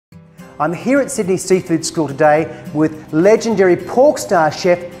I'm here at Sydney Seafood School today with legendary PorkStar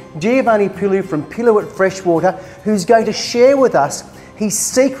chef Giovanni Pilu from Pilu at Freshwater, who's going to share with us his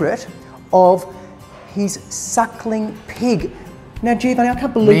secret of his suckling pig. Now, Giovanni, I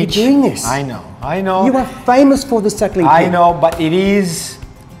can't believe you're doing this. I know. You are famous for the suckling pig. I know, but it is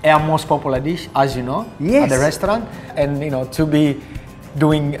our most popular dish, as you know, yes, at the restaurant. And to be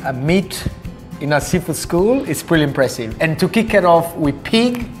doing a meat in a seafood school is pretty impressive. And to kick it off with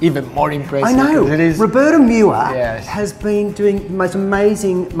pig, even more impressive. I know. It is. Roberta Muir Yes. has been doing the most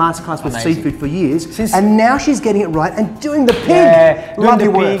amazing masterclass with seafood for years, Since, and now she's getting it right and doing the pig. Yeah, Love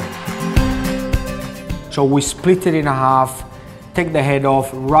your work. So we split it in half, take the head off,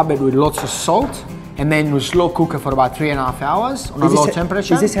 rub it with lots of salt, and then we slow cook it for about 3.5 hours on a low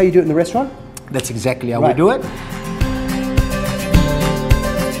temperature. Is this how you do it in the restaurant? That's exactly how we do it.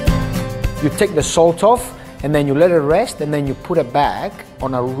 You take the salt off, and then you let it rest, and then you put it back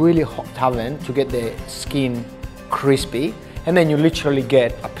on a really hot oven to get the skin crispy, and then you literally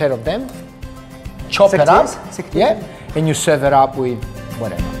get a pair of them, chop it up, yeah, and you serve it up with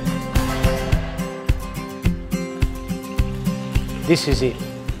whatever. This is it.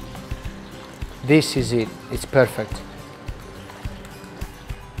 This is it. It's perfect.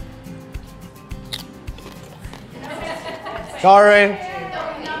 Sorry.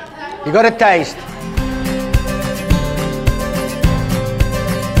 You got to taste.